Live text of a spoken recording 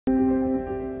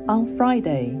On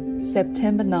Friday,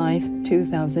 September 9th,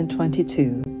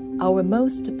 2022, our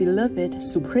most beloved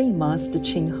Supreme Master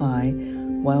Ching Hai,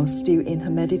 while still in her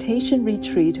meditation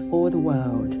retreat for the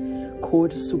world,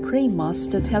 called Supreme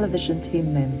Master television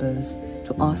team members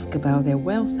to ask about their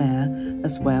welfare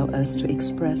as well as to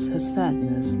express her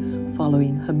sadness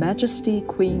following Her Majesty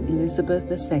Queen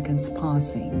Elizabeth II's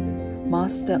passing.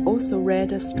 Master also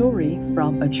read a story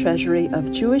from a treasury of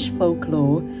Jewish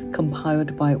folklore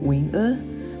compiled by Wing-e,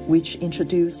 which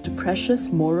introduced precious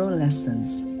moral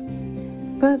lessons.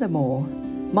 Furthermore,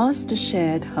 Master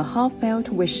shared her heartfelt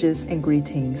wishes and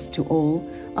greetings to all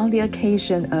on the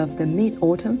occasion of the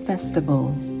Mid-Autumn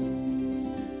Festival.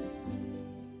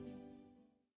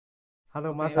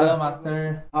 Hello, Master. Hello,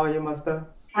 Master. How are you, Master?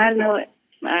 Hello,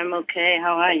 I'm okay.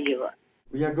 How are you?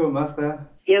 We are good, Master.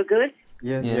 You're good?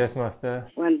 Yes. Yes.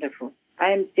 Master. Wonderful.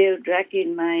 I'm still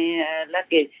dragging my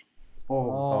luggage,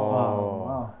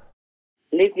 Wow.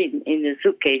 living in the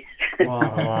suitcase.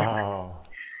 Wow.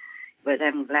 But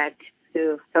I'm glad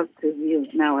to talk to you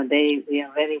nowadays. We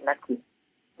are very lucky.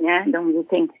 Yeah, don't you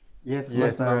think? Yes,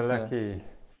 Yes, Master. Master. Lucky.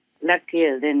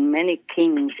 Luckier than many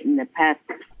kings in the past.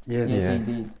 Yes.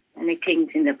 Indeed. Many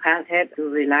kings in the past had to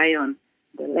rely on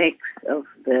the legs of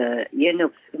the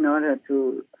eunuchs in order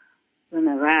to run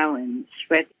around and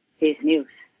spread his news.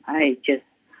 I just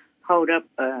hold up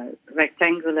a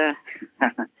rectangular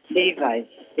device,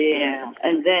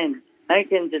 and then I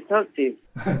can just talk to you,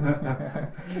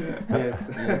 Yes.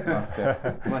 Yes,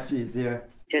 Master. Much easier.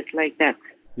 just like that.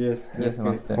 Yes. Yes, that's good.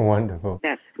 Master. Wonderful.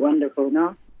 That's wonderful,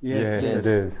 no? Yes. Yes.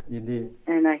 It is. Indeed.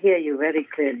 And I hear you very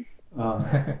clearly.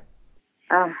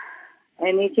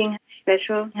 Anything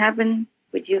special happen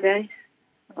with you guys?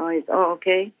 Or is all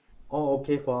okay? All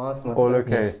okay for us, Master. All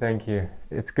okay, Yes. thank you.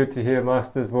 It's good to hear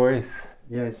Master's voice.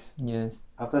 Yes. Yes.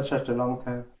 After such a long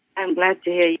time. I'm glad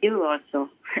to hear you also.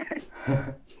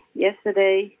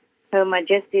 Yesterday, Her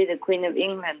Majesty the Queen of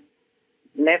England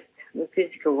left the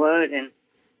physical world, and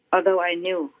although I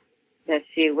knew that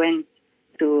she went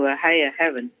to a higher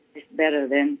heaven, it's better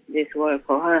than this world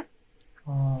for her.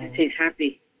 She's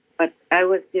happy. But I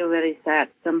was still very sad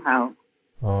somehow.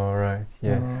 All right,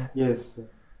 yes. Yes.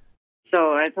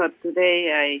 So I thought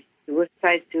today I would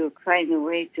try to find a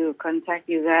way to contact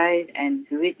you guys and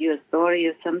to read your story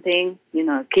or something,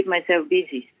 keep myself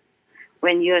busy.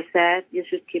 When you're sad, you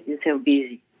should keep yourself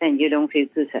busy and you don't feel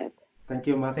too sad. Thank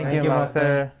you, Master. Thank you,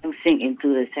 Master. Don't sink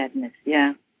into the sadness,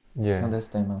 yeah. Yes.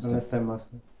 Understand, Master. Understand,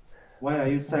 Master. Why are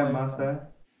you sad, Master?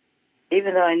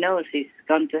 Even though I know she's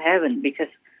gone to heaven because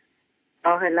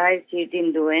all her life she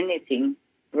didn't do anything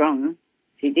wrong.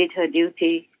 She did her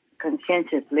duty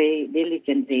conscientiously,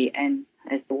 diligently, and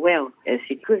as well as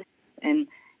she could. And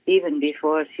even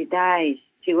before she died,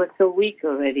 she was so weak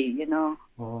already,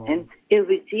 Oh. and still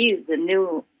received the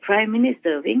new Prime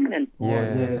Minister of England.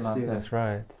 Yes, yes, Master. that's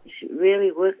right. She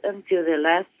really worked until the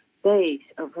last days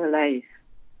of her life.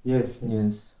 Yes.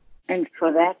 Yes. And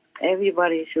for that,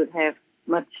 everybody should have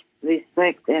much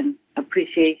respect and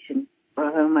appreciation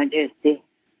for Her Majesty.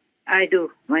 I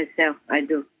do, myself, I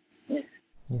do. Yes.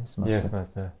 Yes, Master. Yes,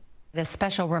 Master. A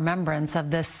special remembrance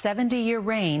of the 70-year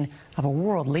reign of a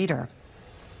world leader.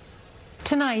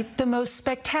 Tonight, the most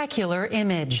spectacular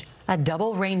image, a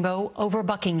double rainbow over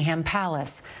Buckingham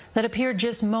Palace that appeared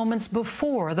just moments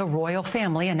before the royal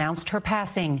family announced her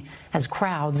passing as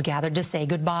crowds gathered to say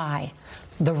goodbye.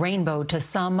 The rainbow, to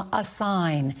some, a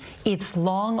sign, its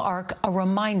long arc a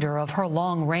reminder of her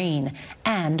long reign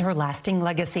and her lasting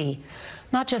legacy.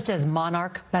 Not just as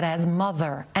monarch, but as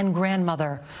mother and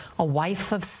grandmother, a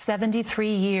wife of 73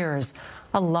 years,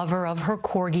 a lover of her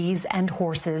corgis and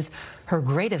horses. Her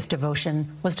greatest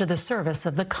devotion was to the service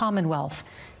of the Commonwealth,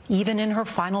 even in her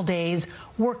final days,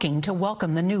 working to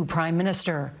welcome the new Prime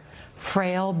Minister.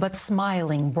 Frail but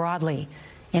smiling broadly.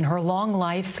 In her long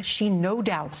life, she no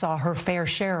doubt saw her fair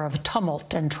share of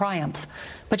tumult and triumph,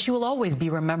 but she will always be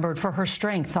remembered for her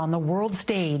strength on the world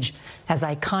stage, as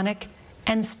iconic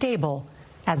and stable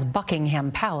as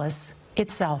Buckingham Palace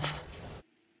itself.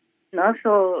 And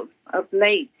also, of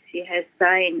late, she has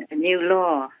signed a new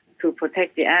law to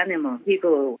protect the animal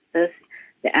people. Thus,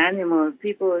 the animal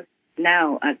people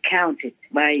now are counted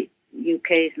by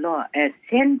UK's law as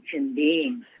sentient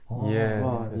beings. Yes,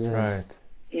 Oh, that's yes. right.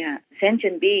 Yeah,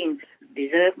 sentient beings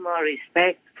deserve more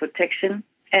respect, protection,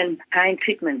 and kind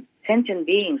treatment. Sentient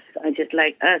beings are just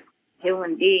like us.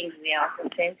 Human beings, we are also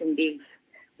sentient beings.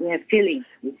 We have feelings,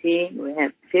 you see. We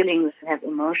have feelings, we have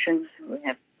emotions, we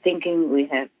have thinking, we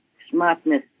have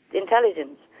smartness,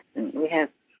 intelligence, and we have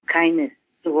kindness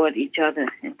toward each other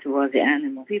and toward the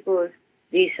animal. People,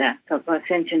 these are called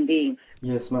sentient beings.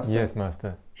 Yes, Master. Yes,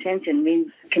 Master. Sentient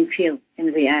means can feel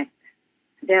and react.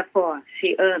 Therefore,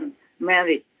 she earned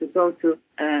merit to go to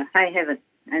high heaven,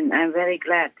 and I'm very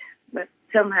glad. But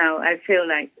somehow I feel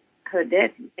like her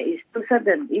death is too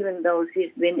sudden, even though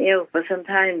she's been ill for some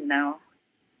time now.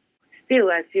 Still,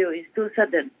 I feel it's too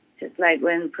sudden. Just like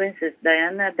when Princess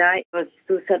Diana died, it was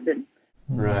too sudden.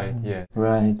 Right, yes.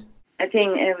 Right. I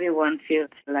think everyone feels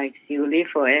like she will live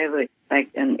forever, like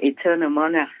an eternal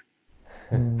monarch.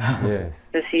 Yes.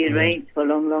 So she reigned for a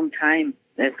long, long time.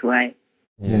 That's why.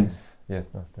 Yes. Yes,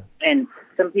 Master. And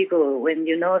some people, when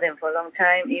you know them for a long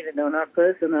time, even though not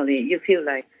personally, you feel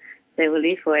like they will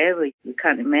live forever. You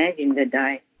can't imagine they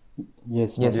die.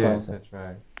 Yes, Yes, Master. Yes, Master. that's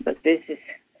right. But this is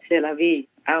c'est la vie.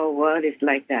 Our world is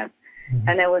like that.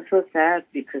 And I was so sad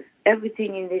because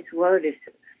everything in this world is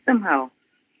somehow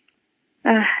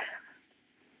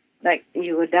like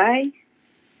you will die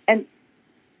and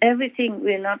everything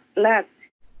will not last.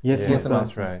 Yes, Yes, Master.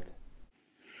 That's right.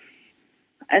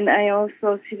 And I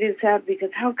also feel sad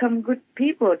because how come good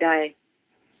people die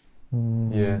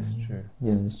Yes, true.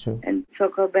 Yeah, it's true. and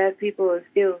so-called bad people are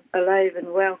still alive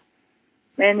and well?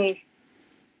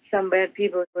 Some bad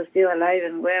people are still alive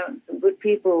and well. Some good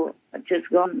people are just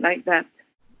gone like that.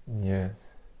 Yes.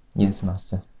 Yes,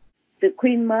 Master. The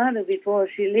Queen Mother, before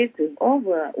she lived to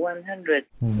over 100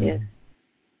 years.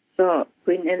 So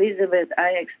Queen Elizabeth, I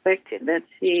expected that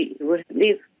she would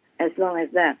live as long as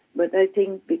that. But I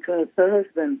think because her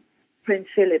husband, Prince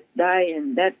Philip, died,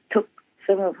 and that took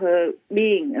some of her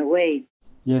being away.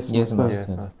 Yes, Yes, Master.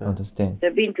 Master. Yes, Master. Understand.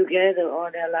 They've been together all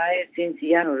their lives since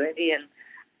young already, and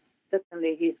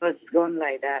suddenly he was gone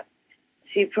like that.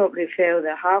 She probably felt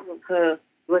that half of her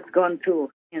was gone too,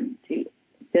 and she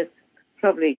just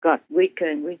probably got weaker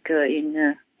and weaker in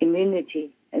her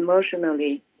immunity,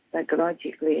 emotionally,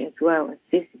 psychologically, as well as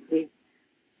physically.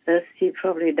 Thus, she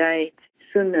probably died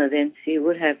sooner than she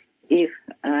would have if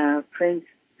Prince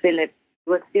Philip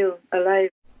was still alive.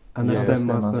 Understand, Yes,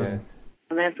 Master. Yes.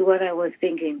 And that's what I was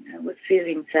thinking. I was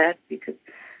feeling sad because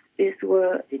this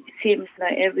world, it seems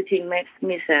like everything makes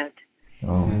me sad.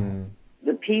 Oh.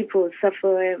 The people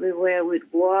suffer everywhere with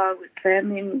war, with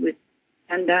famine, with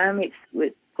pandemics,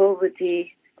 with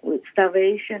poverty, with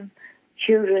starvation.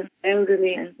 Children,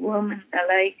 elderly and women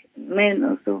alike, men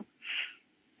also,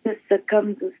 just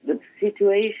succumb to the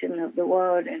situation of the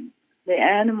world. And the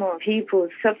animal people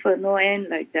suffer no end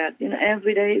like that.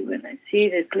 Every day when I see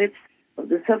the clips of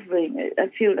the suffering, I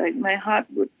feel like my heart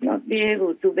would not be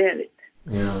able to bear it.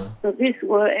 Yeah. So this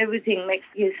world, everything makes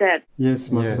you sad.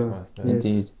 Yes, Master. Master. Yes.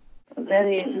 Indeed.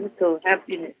 Very little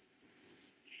happiness.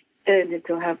 Very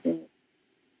little happiness.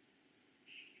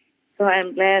 So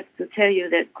I'm glad to tell you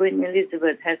that Queen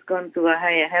Elizabeth has gone to a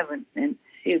higher heaven and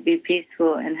she'll be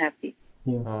peaceful and happy.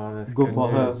 Yeah. Oh, that's Go good for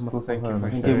her. news. Go for Thank her. you for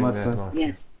Thank you, sharing Master. that, Master.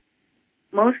 Yes.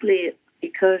 Mostly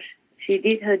because she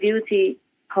did her duty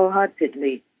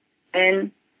wholeheartedly.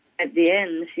 And at the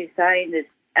end, she signed this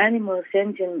animal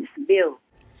sentence bill.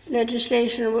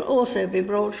 Legislation will also be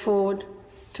brought forward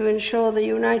to ensure the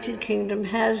United Kingdom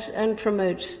has and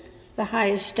promotes the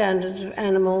highest standards of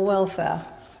animal welfare.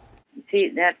 See,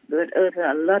 that would earn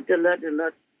her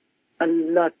a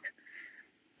lot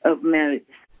of merit.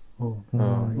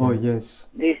 Oh, yes.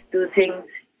 These two things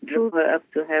drew her up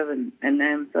to heaven, and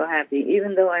I'm so happy,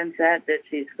 even though I'm sad that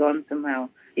she's gone somehow.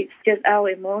 It's just our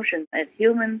emotion. As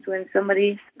humans, when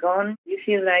somebody's gone, you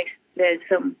feel like there's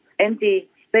some empty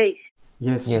space.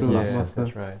 Yes, Yes, true, Yes, Master.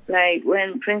 that's right. Like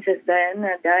when Princess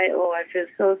Diana died, I feel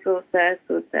so sad.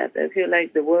 I feel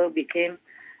like the world became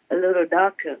a little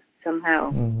darker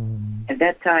somehow at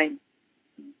that time.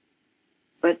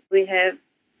 But we have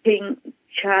King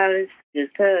Charles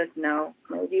III now.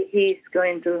 Maybe he's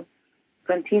going to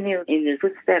continue in the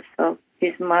footsteps of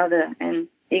his mother, and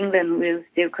England will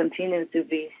still continue to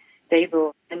be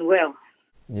stable and well.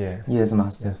 Yes. Yes,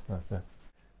 Master. Yes, Master.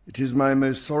 It is my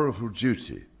most sorrowful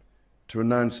duty to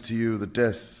announce to you the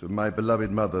death of my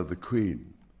beloved mother, the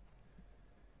Queen.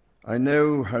 I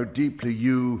know how deeply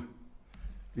you,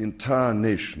 the entire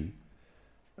nation,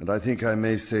 and I think I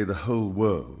may say the whole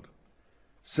world,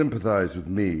 sympathize with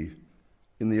me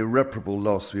in the irreparable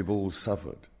loss we've all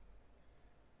suffered.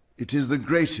 It is the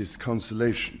greatest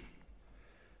consolation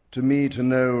to me to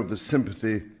know of the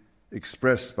sympathy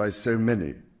expressed by so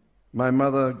many. My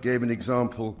mother gave an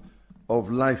example of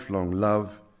lifelong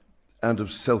love and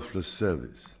of selfless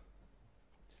service.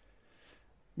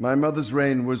 My mother's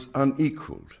reign was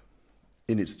unequaled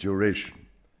in its duration,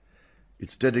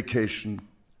 its dedication,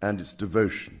 and its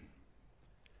devotion.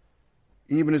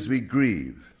 Even as we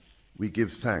grieve, we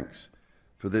give thanks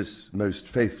for this most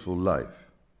faithful life.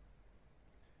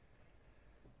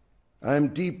 I am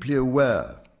deeply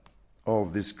aware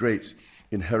of this great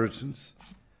inheritance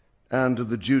and of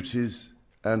the duties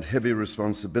and heavy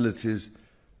responsibilities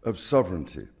of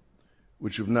sovereignty,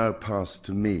 which have now passed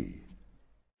to me.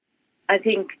 I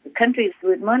think countries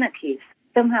with monarchies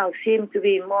somehow seem to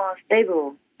be more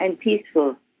stable and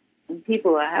peaceful, and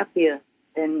people are happier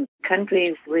than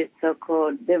countries with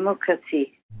so-called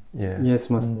democracy. Yes. Yes,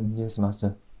 Master. Yes,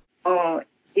 Master. Or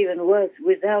even worse,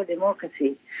 without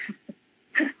democracy.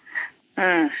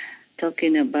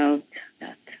 Talking about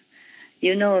that.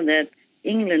 You know that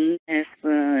England has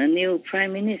a new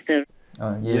Prime Minister.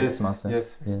 Yes, Master.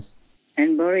 Yes. Yes.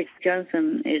 And Boris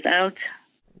Johnson is out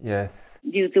Yes.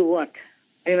 due to what?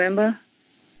 Remember?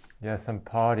 Yeah, some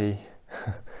party.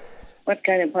 What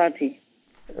kind of party?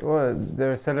 Well,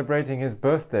 they're celebrating his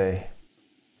birthday.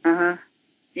 Uh-huh.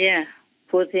 Yeah.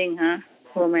 Poor thing, huh?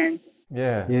 Poor man.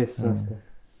 Yeah. Yes, Master.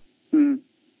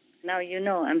 Now you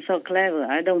know I'm so clever.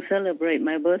 I don't celebrate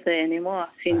my birthday anymore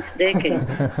since decades.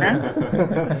 Huh?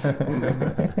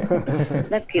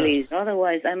 Luckily,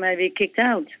 otherwise I might be kicked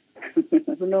out.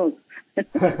 Who knows?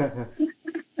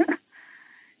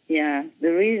 Yeah,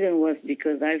 the reason was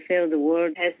because I felt the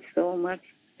world has so much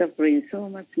suffering, so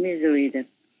much misery that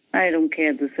I don't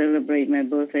care to celebrate my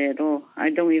birthday at all. I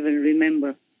don't even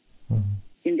remember.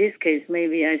 In this case,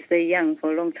 maybe I stay young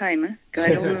for a long time, huh? 'Cause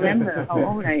I don't remember how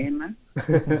old I am, huh?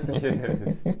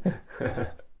 Yes.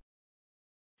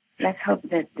 Let's hope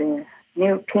that the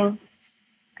new king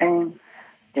and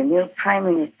the new prime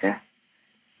minister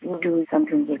will do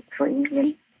something good for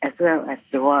England as well as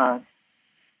the world.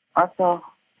 Also,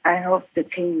 I hope the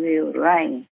king will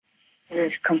reign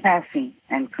with compassion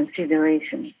and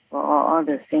consideration for all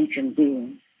other sentient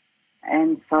beings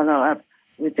and follow up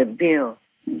with the bill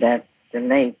that the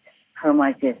late Her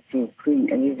Majesty Queen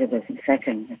Elizabeth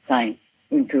II has signed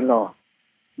into law,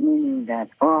 meaning that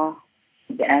all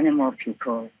the animal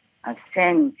people are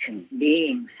sentient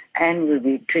beings and will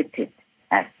be treated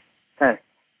as such.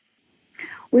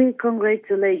 We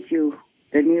congratulate you,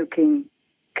 the new king,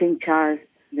 King Charles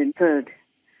III,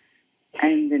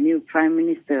 and the new Prime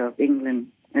Minister of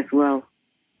England as well,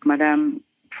 Madam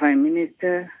Prime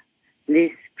Minister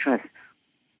Liz Truss.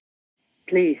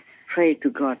 Please pray to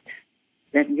God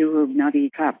that you will not be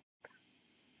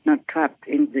not trapped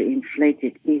in the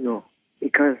inflated ego,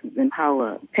 because the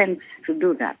power tends to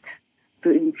do that, to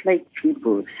inflate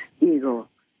people's ego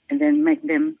and then make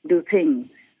them do things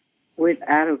with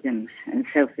arrogance and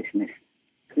selfishness.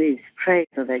 Please pray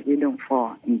so that you don't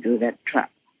fall into that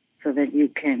trap, so that you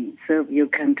can serve your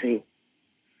country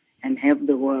and help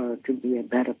the world to be a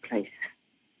better place.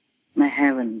 May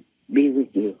heaven be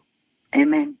with you.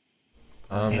 Amen.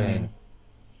 Amen.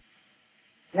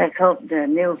 Let's hope the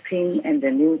new king and the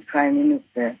new prime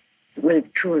minister will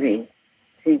truly,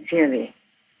 sincerely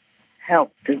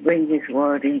help to bring this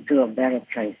world into a better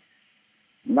place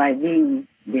by being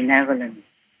benevolent,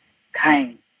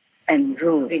 kind, and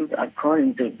ruling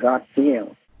according to God's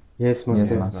will. Yes, Master.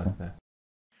 Yes, Yes, Master. Master.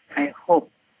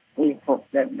 We hope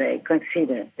that they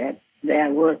consider that their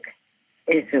work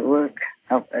is the work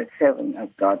of a servant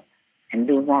of God and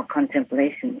do more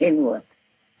contemplation inward,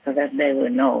 so that they will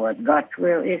know what God's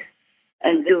will is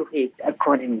and do it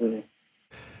accordingly.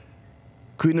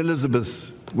 Queen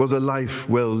Elizabeth was a life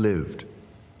well lived,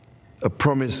 a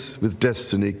promise with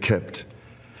destiny kept,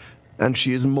 and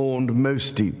she is mourned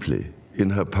most deeply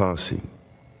in her passing.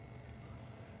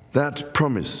 That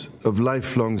promise of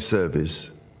lifelong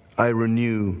service I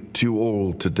renew to you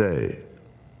all today.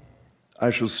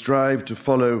 I shall strive to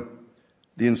follow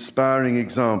the inspiring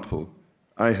example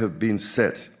I have been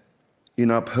set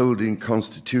in upholding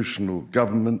constitutional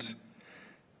government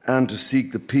and to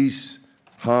seek the peace,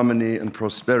 harmony and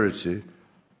prosperity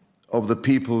of the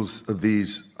peoples of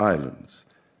these islands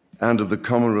and of the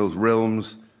Commonwealth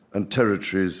realms and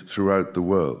territories throughout the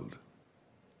world.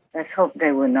 Let's hope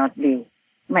they will not be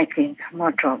making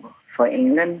more trouble for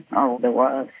England or the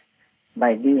world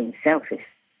by being selfish,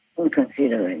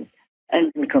 inconsiderate,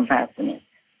 and incompassionate,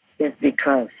 just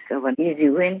because of an easy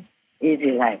win,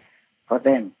 easy life for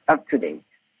them up to date.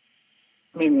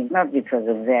 Meaning not because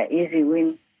of their easy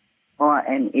win or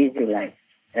an easy life,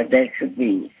 that they should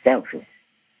be selfish,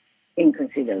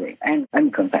 inconsiderate, and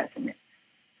uncompassionate,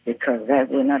 because that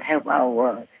will not help our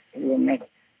world. It will make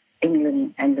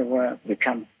England and the world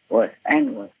become worse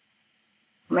and worse.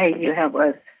 May you help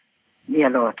us, dear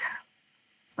Lord.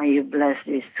 May you bless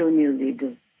these two new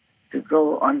leaders to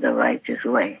go on the righteous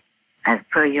way, as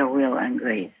per your will and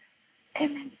grace.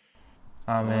 Amen.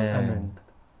 Amen. Amen.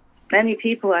 Many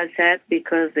people are sad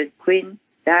because the Queen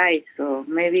died, so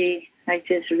maybe I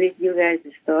just read you guys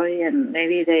the story and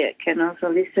maybe they can also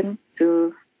listen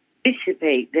to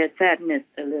dissipate their sadness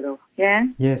a little. Yeah?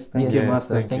 Yes, thank Yes, you,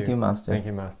 Master. Master. Thank you, Master. Thank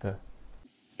you, Master.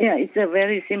 Yeah, it's a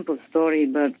very simple story,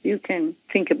 but you can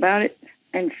think about it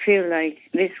and feel like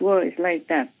this world is like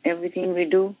that. Everything we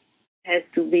do has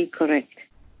to be correct.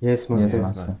 Yes, Yes, Master.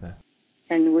 Master.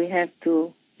 And we have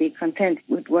to be content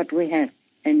with what we have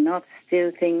and not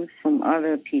steal things from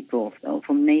other people or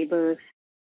from neighbors.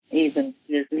 Even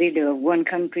the leader of one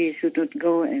country should not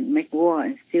go and make war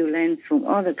and steal lands from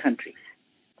other countries,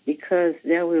 because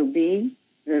there will be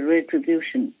the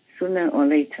retribution sooner or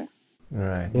later.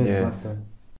 Right. Yes, Yes. Master.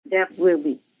 There will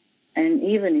be. And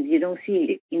even if you don't see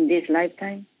it in this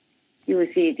lifetime, you will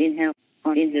see it in hell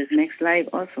or in the next life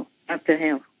also, after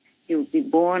hell. You will be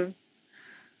born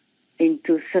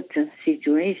into such a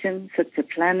situation, such a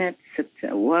planet, such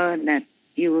a world that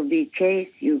you will be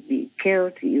chased, you will be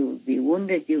killed, you will be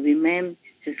wounded, you will be maimed,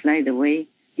 just like the way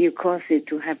you cause it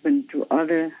to happen to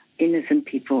other innocent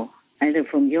people, either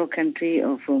from your country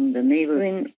or from the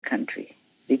neighboring country,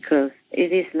 because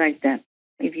it is like that.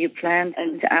 If you plant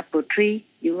an apple tree,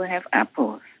 you will have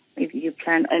apples. If you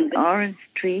plant an orange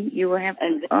tree, you will have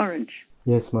an orange.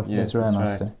 Yes, Master. That's right, that's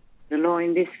Master. right. The law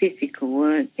in this physical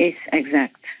world is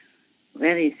exact,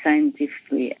 very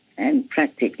scientifically and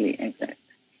practically exact.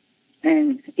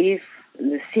 And if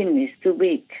the sin is too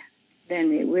big,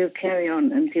 then it will carry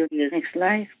on until the next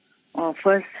life, or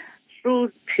first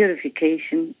through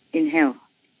purification in hell.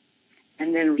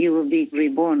 And then you will be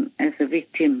reborn as a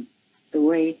victim, the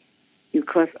way you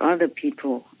cause other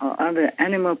people or other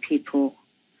animal people,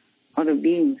 other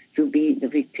beings to be the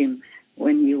victims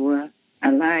when you were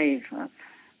alive,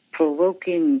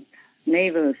 provoking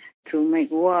neighbors to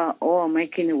make war or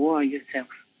making a war yourself.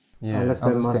 Yeah.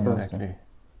 Understand, Understand, Master. Master. Exactly.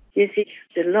 You see,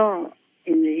 the law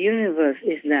in the universe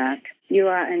is that you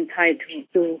are entitled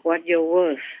to what you're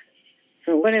worth.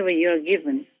 So whatever you're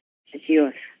given is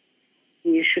yours.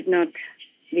 You should not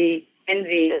be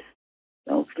envious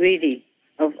or greedy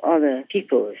of other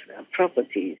people's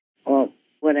properties or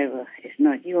whatever is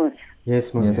not yours. Yes,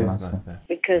 Yes, Master. Master. Master.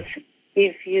 Because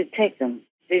if you take them,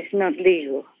 it's not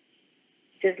legal.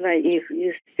 Just like if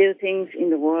you steal things in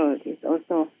the world, it's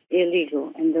also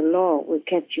illegal, and the law will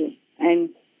catch you and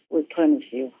will punish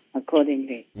you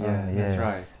accordingly. Yeah, that's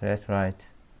right. That's right.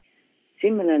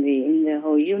 Similarly, in the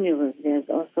whole universe, there's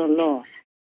also laws.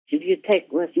 If you take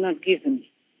what's not given,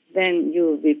 then you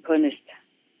will be punished,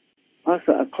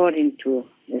 also according to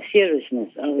the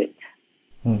seriousness of it.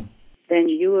 Hmm. Then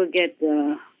you will get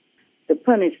the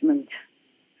punishment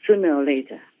sooner or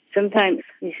later. Sometimes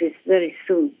this is very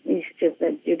soon. It's just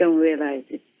that you don't realize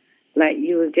it. Like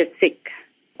you will get sick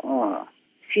or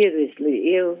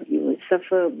seriously ill. You will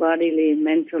suffer bodily,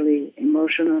 mentally,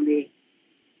 emotionally,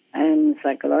 and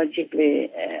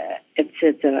psychologically,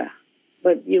 etc.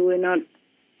 But you will not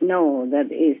know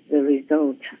that is the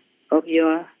result of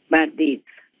your bad deeds.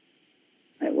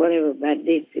 Whatever bad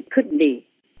deeds it could be.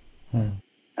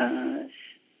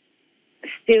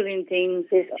 Stealing things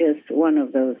is just one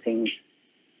of those things.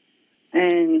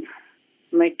 And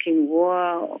making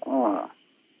war or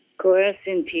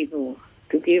coercing people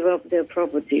to give up their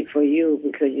property for you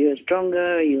because you're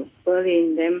stronger, you're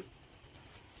bullying them,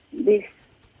 this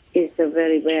is a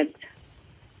very bad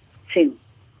sin.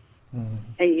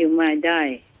 And you might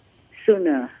die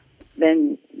sooner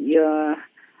than your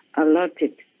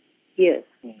allotted years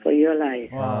for your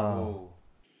life. Wow.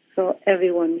 So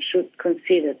everyone should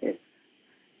consider this.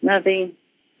 Nothing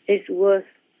is worth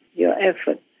your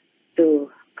effort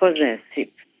to possess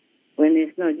it when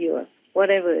it's not yours.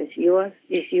 Whatever is yours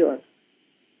is yours.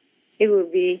 It will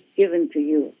be given to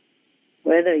you,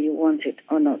 whether you want it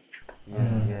or not.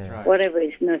 Yeah, that's right. Whatever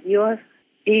is not yours,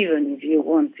 even if you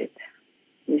want it,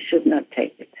 you should not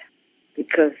take it,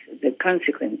 because the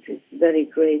consequence is very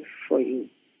great for you.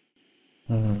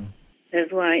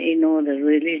 That's why in all the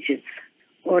religious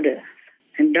orders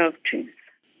and doctrines,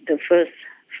 the first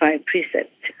 5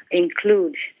 precepts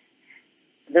include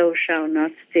thou shalt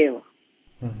not steal.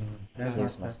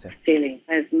 Yes, Master. Stealing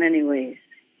has many ways,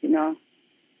 you know.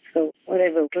 So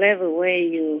whatever clever way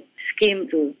you scheme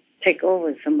to take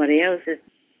over somebody else's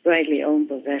rightly owned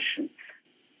possessions,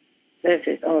 that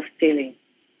is all stealing,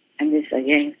 and it's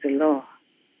against the law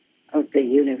of the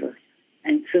universe.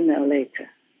 And sooner or later,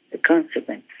 the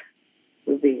consequence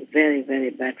will be very,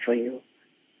 very bad for you.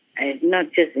 And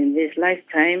not just in this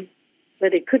lifetime,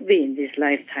 but it could be in this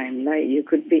lifetime. Like you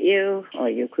could be ill or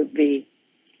you could be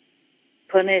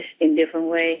punished in different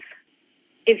ways.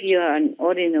 If you are an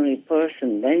ordinary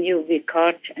person, then you'll be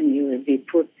caught and you will be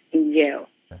put in jail.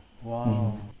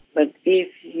 Wow. But if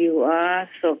you are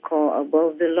so-called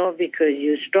above the law because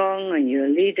you're strong and you're a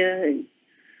leader and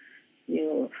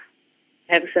you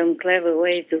have some clever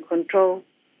way to control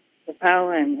the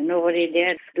power and nobody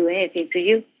dares do anything to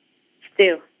you,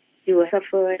 still you will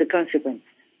suffer the consequence.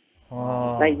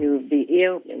 Wow. Like you'll be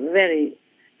ill very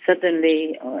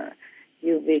suddenly, or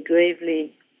you'll be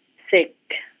gravely sick,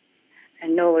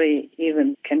 and nobody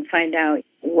even can find out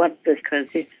what the cause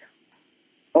is.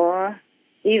 Or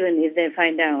even if they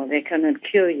find out, they cannot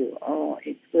cure you, or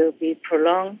it will be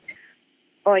prolonged,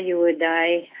 or you will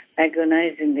die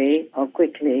agonizingly or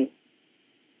quickly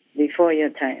before your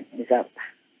time is up.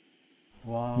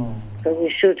 Wow. So we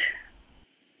should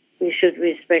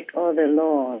respect all the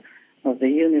laws of the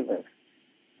universe.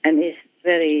 And it's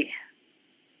very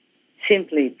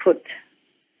simply put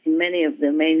in many of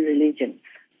the main religions,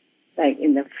 like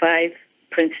in the 5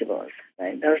 principles.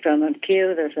 Like thou shalt not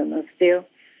kill, thou shalt not steal,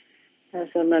 thou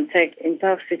shalt not take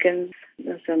intoxicants,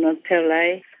 thou shalt not tell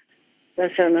lies, thou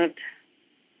shalt not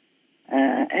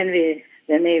envy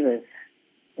the neighbor's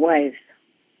wives,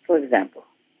 for example,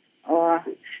 or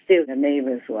steal the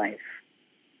neighbor's wife,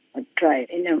 or try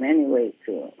in any way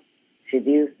to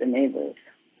seduce the neighbor's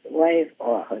wife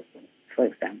or husband, for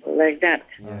example, like that.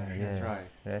 Yeah, that's right.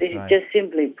 That's This is right. just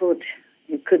simply put.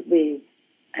 It could be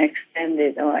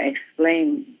extended or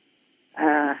explained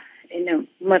in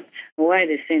a much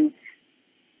wider sense.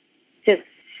 Just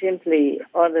simply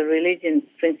all the religion's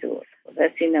principles.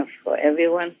 That's enough for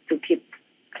everyone to keep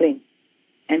clean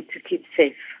and to keep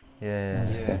safe.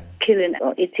 Yeah. Killing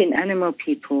or eating animal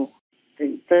people,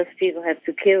 the first people have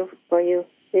to kill for you.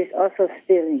 There's also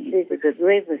stealing. This is a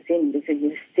graver sin because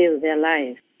you steal their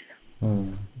lives.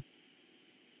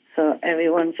 So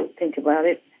everyone should think about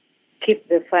it. Keep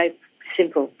the 5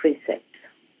 simple precepts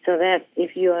so that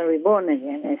if you are reborn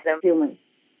again as a human,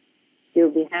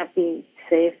 you'll be happy,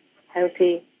 safe,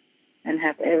 healthy, and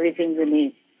have everything you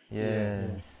need.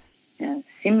 Yes. Yeah.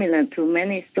 Similar to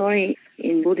many stories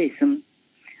in Buddhism,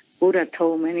 Buddha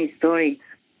told many stories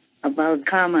about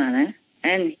karma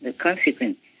and the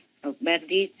consequence of bad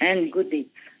deeds and good deeds.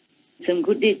 Some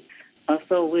good deeds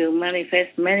also will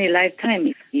manifest many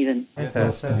lifetimes even. Yes, Yes,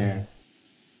 Master. yes.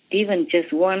 Even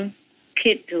just one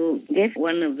kid to give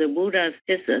one of the Buddhas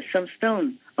just some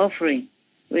stone offering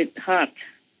with heart,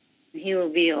 he will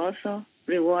be also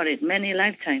rewarded many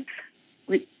lifetimes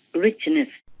with richness.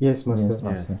 Yes, Master. Yes,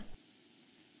 Master.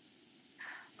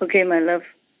 Okay, my love,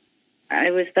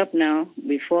 I will stop now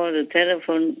before the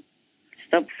telephone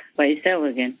stops by itself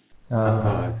again.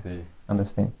 I see.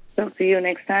 Understand. Talk to you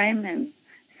next time and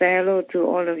say hello to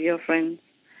all of your friends,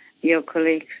 your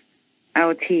colleagues,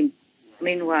 our team.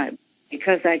 Meanwhile,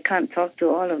 because I can't talk to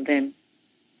all of them,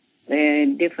 they're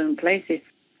in different places.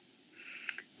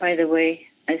 By the way,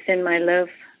 I send my love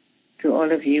to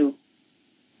all of you.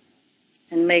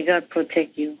 And may God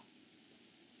protect you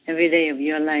every day of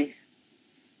your life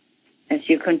as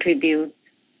you contribute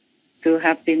to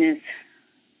happiness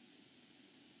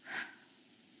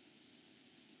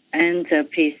and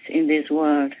peace in this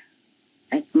world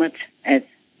as much as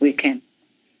we can.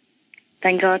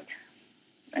 Thank God,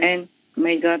 and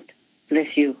may God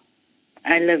bless you.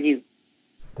 I love you.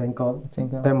 Thank God.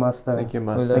 Thank you. Thank Master. Thank you, We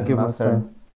Master. love Thank you, Master.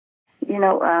 You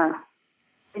know,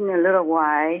 in a little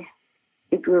while,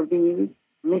 it will be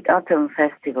Mid-Autumn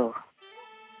Festival.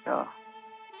 So,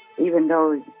 even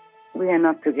though we are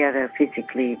not together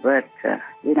physically, but,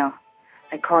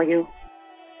 I call you,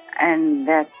 and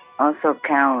that also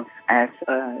counts as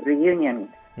a reunion.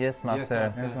 Yes,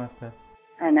 Master. Yes, Master.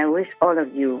 And I wish all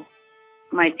of you,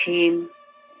 my team,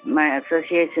 my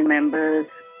association members,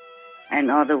 and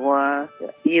all the world,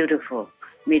 a beautiful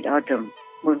Mid-Autumn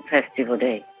Moon Festival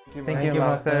Day. Thank you,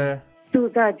 Master. 祝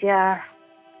大家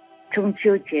中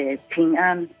秋节平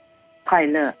安快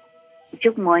乐.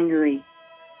 Chúc mọi người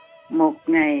một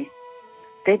ngày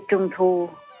Tết Trung Thu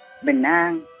bình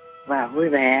an và vui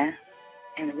vẻ.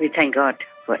 And we thank God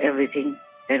for everything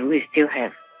that we still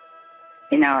have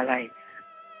in our lives.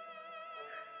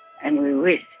 And we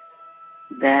wish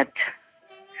that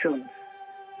soon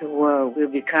the world will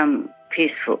become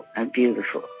peaceful and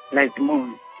beautiful, like the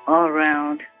moon, all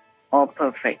around, all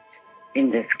perfect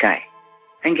in the sky.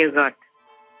 Thank you, God.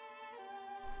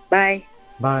 Bye.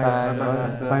 Bye. Bye,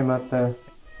 Master. Bye, Master.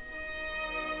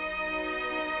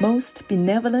 Most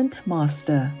benevolent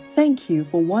Master, thank you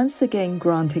for once again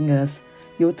granting us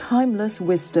your timeless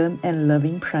wisdom and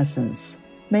loving presence.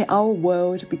 May our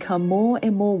world become more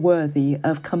and more worthy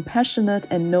of compassionate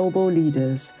and noble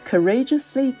leaders,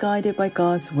 courageously guided by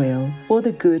God's will for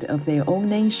the good of their own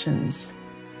nations.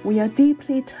 We are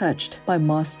deeply touched by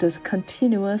Master's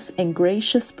continuous and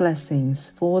gracious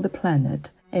blessings for the planet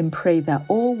and pray that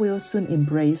all will soon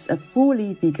embrace a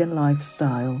fully vegan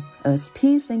lifestyle, as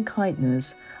peace and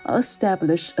kindness are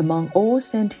established among all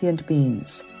sentient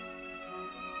beings.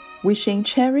 Wishing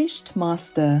cherished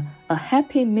Master a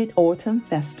happy Mid-Autumn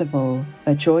Festival,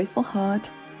 a joyful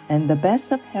heart, and the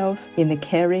best of health in the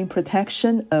caring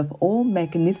protection of all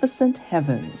magnificent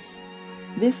heavens.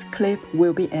 This clip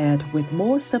will be aired with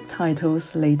more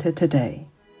subtitles later today.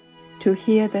 To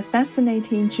hear the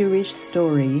fascinating Jewish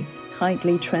story,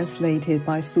 kindly translated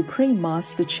by Supreme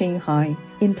Master Ching Hai,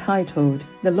 entitled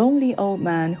The Lonely Old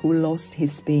Man Who Lost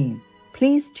His Bean,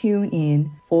 please tune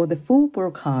in for the full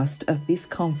broadcast of this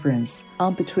conference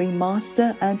on Between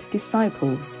Master and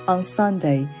Disciples on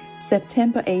Sunday,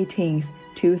 September 18th,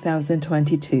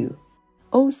 2022.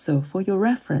 Also, for your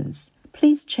reference,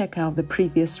 please check out the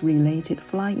previous related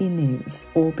fly-in news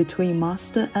or Between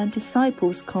Master and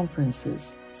Disciples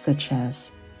conferences, such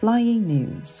as Flying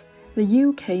News. The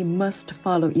UK must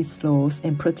follow its laws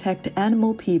and protect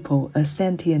animal people as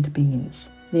sentient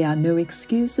beings. There are no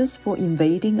excuses for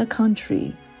invading a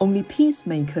country. Only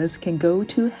peacemakers can go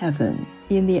to heaven.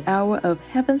 In the hour of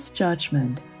heaven's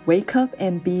judgment, wake up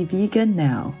and be vegan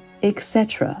now,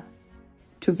 etc.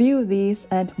 To view these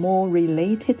and more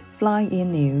related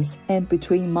fly-in news and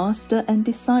Between Master and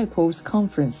Disciples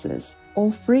conferences,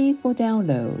 all free for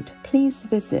download, please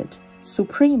visit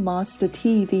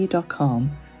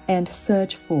SupremeMasterTV.com and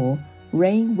search for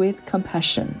Reign with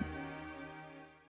Compassion.